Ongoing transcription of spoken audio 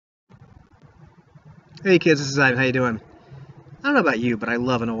Hey kids, this is Ivan. How you doing? I don't know about you, but I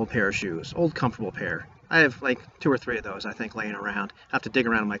love an old pair of shoes. Old, comfortable pair. I have like two or three of those, I think, laying around. I have to dig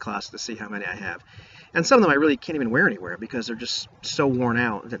around in my closet to see how many I have. And some of them I really can't even wear anywhere because they're just so worn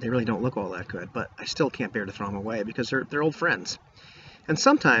out that they really don't look all that good. But I still can't bear to throw them away because they're old friends. And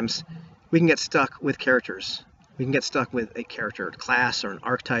sometimes we can get stuck with characters. We can get stuck with a character class or an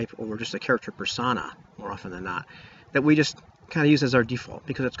archetype or just a character persona more often than not that we just kind of use as our default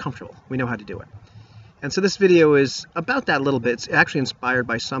because it's comfortable. We know how to do it. And so this video is about that a little bit. It's actually inspired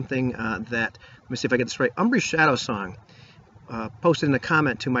by something that, let me see if I get this right, Umbree's Shadow Song posted in a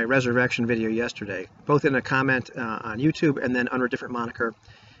comment to my Resurrection video yesterday, both in a comment on YouTube and then under a different moniker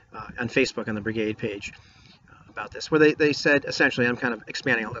on Facebook on the Brigade page about this, where they said, essentially, I'm kind of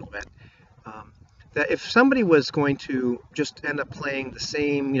expanding a little bit, that if somebody was going to just end up playing the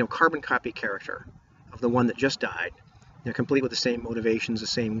same, carbon copy character of the one that just died, complete with the same motivations, the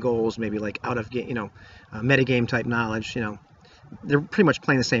same goals, maybe like out of game, metagame type knowledge, they're pretty much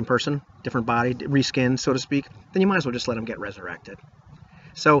playing the same person, different body, reskinned, so to speak, then you might as well just let them get resurrected.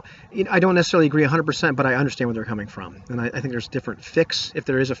 So I don't necessarily agree 100%, but I understand where they're coming from. And I think there's a different fix, if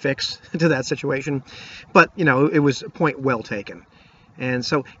there is a fix to that situation. But, it was a point well taken. And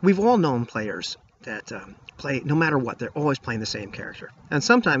so we've all known players that play, no matter what, they're always playing the same character. And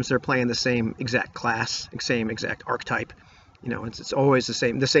sometimes they're playing the same exact class, same exact archetype. It's always the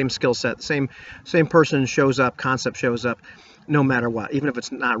same skill set, the same person shows up, concept shows up, no matter what, even if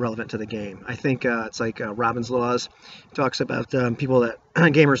it's not relevant to the game. I think it's like Robin's Laws talks about people that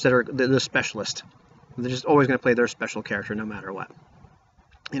gamers that are the specialist. They're just always going to play their special character no matter what.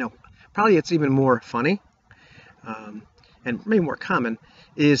 Probably it's even more funny and maybe more common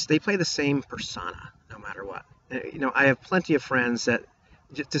is they play the same persona no matter what. I have plenty of friends that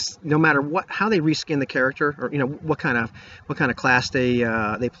just no matter how they reskin the character, or what kind of class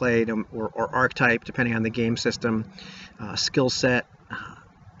they played, or archetype, depending on the game system, skill set,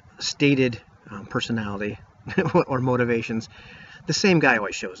 stated personality or motivations, the same guy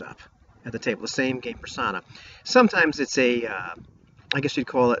always shows up at the table, the same game persona. Sometimes it's I guess you'd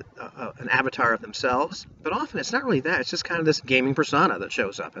call it an avatar of themselves, but often it's not really that. It's just kind of this gaming persona that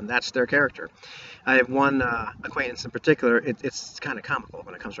shows up, and that's their character. I have one acquaintance in particular. It's kind of comical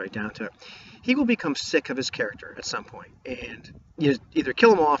when it comes right down to it. He will become sick of his character at some point, and you either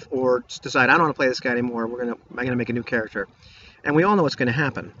kill him off or just decide, I don't want to play this guy anymore. I'm gonna make a new character, and we all know what's going to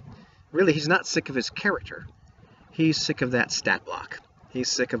happen. Really, he's not sick of his character. He's sick of that stat block. He's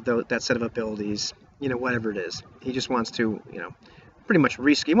sick of that set of abilities. Whatever it is, he just wants to, pretty much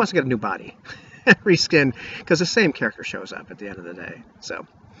reskin. He wants to get a new body, reskin, because the same character shows up at the end of the day. So,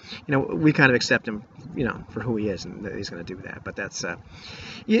 we kind of accept him, for who he is, and that he's going to do that. But that's,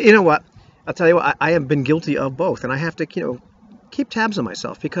 you know what? I'll tell you what. I have been guilty of both, and I have to, keep tabs on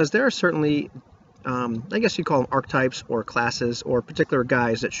myself because there are certainly, I guess you'd call them archetypes or classes or particular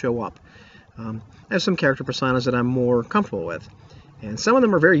guys that show up. I have some character personas that I'm more comfortable with, and some of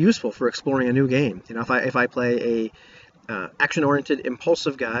them are very useful for exploring a new game. If I play a action-oriented,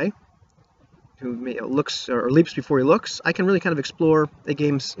 impulsive guy who looks or leaps before he looks, I can really kind of explore the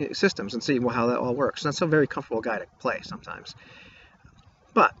game's systems and see how that all works. And that's a very comfortable guy to play sometimes.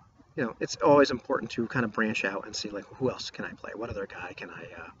 But it's always important to kind of branch out and see who else can I play? What other guy can I,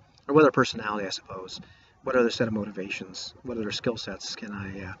 or what other personality, I suppose? What other set of motivations? What other skill sets can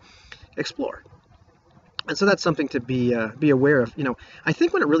I explore? And so that's something to be aware of. I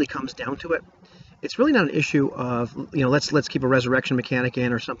think when it really comes down to it, it's really not an issue of, let's keep a resurrection mechanic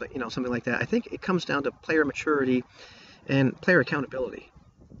in or something, something like that. I think it comes down to player maturity and player accountability.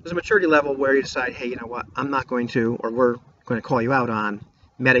 There's a maturity level where you decide, hey, you know what, I'm not going to, or we're going to call you out on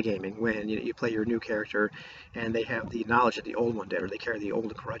metagaming when you play your new character and they have the knowledge that the old one did, or they carry the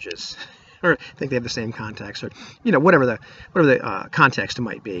old grudges, or think they have the same context, or whatever the context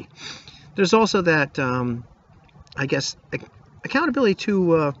might be. There's also that, I guess, accountability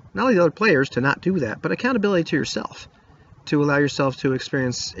to not only the other players to not do that, but accountability to yourself, to allow yourself to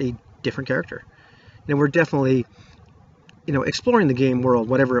experience a different character. We're definitely, exploring the game world,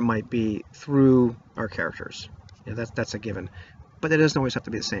 whatever it might be, through our characters. That's a given. But it doesn't always have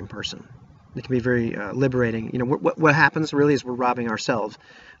to be the same person. It can be very liberating. What happens really is we're robbing ourselves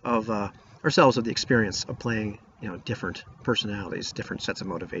of the experience of playing, different personalities, different sets of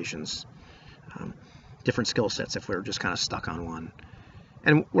motivations. Different skill sets if we're just kind of stuck on one,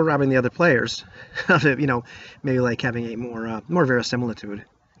 and we're robbing the other players of maybe like having a more verisimilitude,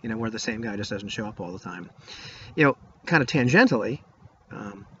 where the same guy just doesn't show up all the time, kind of tangentially,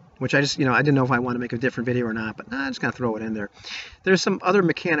 which I just I didn't know if I want to make a different video or not, but I'm just gonna throw it in there. There's some other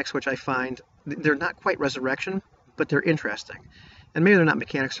mechanics which I find they're not quite resurrection, but they're interesting, and maybe they're not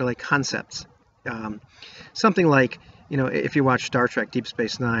mechanics, they're like concepts Um, Something like, if you watch Star Trek Deep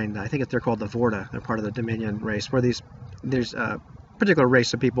Space Nine, I think they're called the Vorta. They're part of the Dominion race, where there's a particular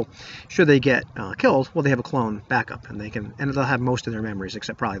race of people. Should they get killed, well, they have a clone backup, and they'll have most of their memories,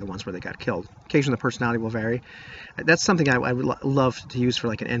 except probably the ones where they got killed. Occasionally, the personality will vary. That's something I would love to use for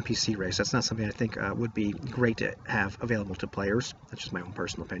like an NPC race. That's not something I think would be great to have available to players. That's just my own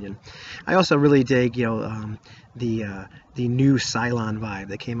personal opinion. I also really dig, the new Cylon vibe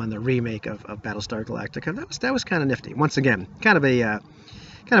that came on the remake of Battlestar Galactica. That was kind of nifty. Once again, kind of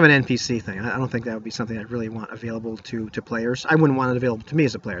an NPC thing. I don't think that would be something I really want available to players. I wouldn't want it available to me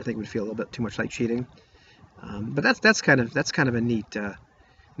as a player. I think it would feel a little bit too much like cheating. But that's kind of a neat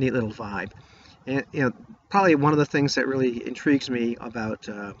little vibe. And probably one of the things that really intrigues me about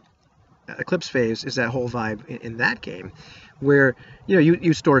Eclipse Phase is that whole vibe in that game, where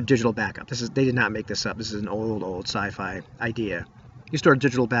you store a digital backup. They did not make this up. This is an old sci-fi idea. You store a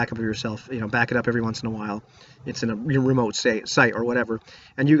digital backup of yourself, back it up every once in a while. It's in a remote site or whatever,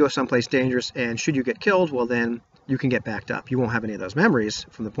 and you go someplace dangerous, and should you get killed, well, then you can get backed up. You won't have any of those memories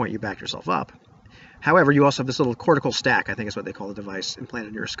from the point you backed yourself up. However, you also have this little cortical stack, I think is what they call the device, implanted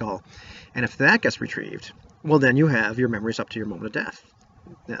in your skull. And if that gets retrieved, well, then you have your memories up to your moment of death.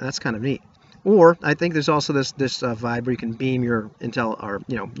 Now, that's kind of neat. Or I think there's also this vibe where you can beam your intel, or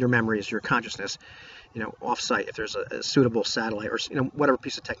your memories, your consciousness, off-site if there's a suitable satellite or whatever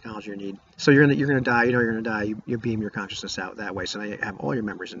piece of technology you need. So you're gonna die. You're gonna die. You beam your consciousness out that way. So now you have all your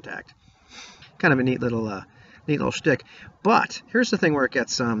memories intact. Kind of a neat little shtick. But here's the thing where it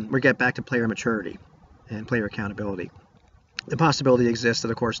gets we get back to player maturity and player accountability. The possibility exists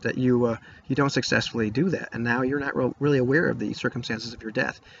that, of course, that you don't successfully do that, and now you're not really aware of the circumstances of your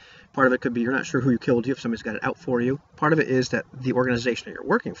death. Part of it could be you're not sure who you killed you, if somebody's got it out for you. Part of it is that the organization that you're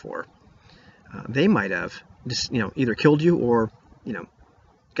working for, they might have just, either killed you or,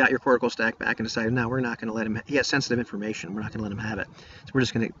 got your cortical stack back and decided, no, we're not going to let him. He has sensitive information. We're not going to let him have it. So we're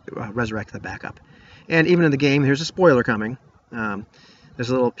just going to resurrect the backup. And even in the game, here's a spoiler coming. There's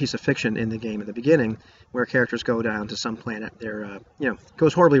a little piece of fiction in the game at the beginning where characters go down to some planet.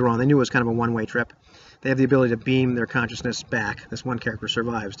 Goes horribly wrong. They knew it was kind of a one-way trip. They have the ability to beam their consciousness back. This one character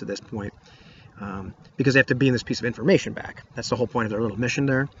survives to this point because they have to beam this piece of information back. That's the whole point of their little mission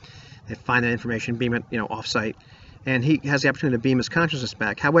there. They find that information, beam it, off-site, and he has the opportunity to beam his consciousness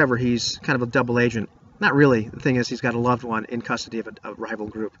back. However, he's kind of a double agent. Not really. The thing is, he's got a loved one in custody of a rival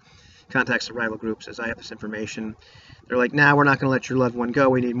group. Contacts the rival group, says, I have this information. They're like, nah, we're not going to let your loved one go.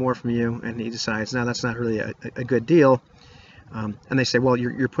 We need more from you. And he decides, no, that's not really a good deal. And they say, well,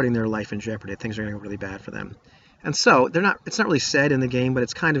 you're putting their life in jeopardy. Things are going to go really bad for them. And so it's not really said in the game, but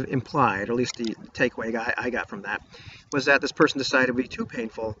it's kind of implied, or at least the takeaway I got from that, was that this person decided it would be too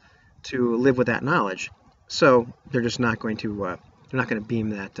painful to live with that knowledge. So they're just not going to beam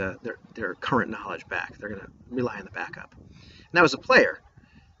that their current knowledge back. They're going to rely on the backup. Now, as a player,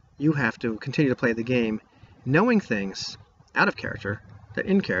 you have to continue to play the game knowing things out of character that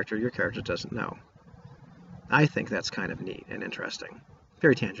in character your character doesn't know. I think that's kind of neat and interesting.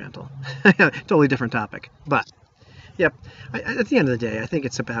 Very tangential. Totally different topic. But, yep, at the end of the day, I think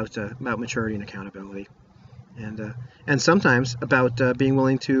it's about maturity and accountability. And sometimes about being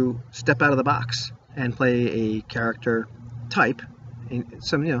willing to step out of the box and play a character type,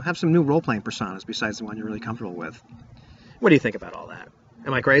 and have some new role-playing personas besides the one you're really comfortable with. What do you think about all that?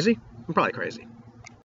 Am I crazy? I'm probably crazy.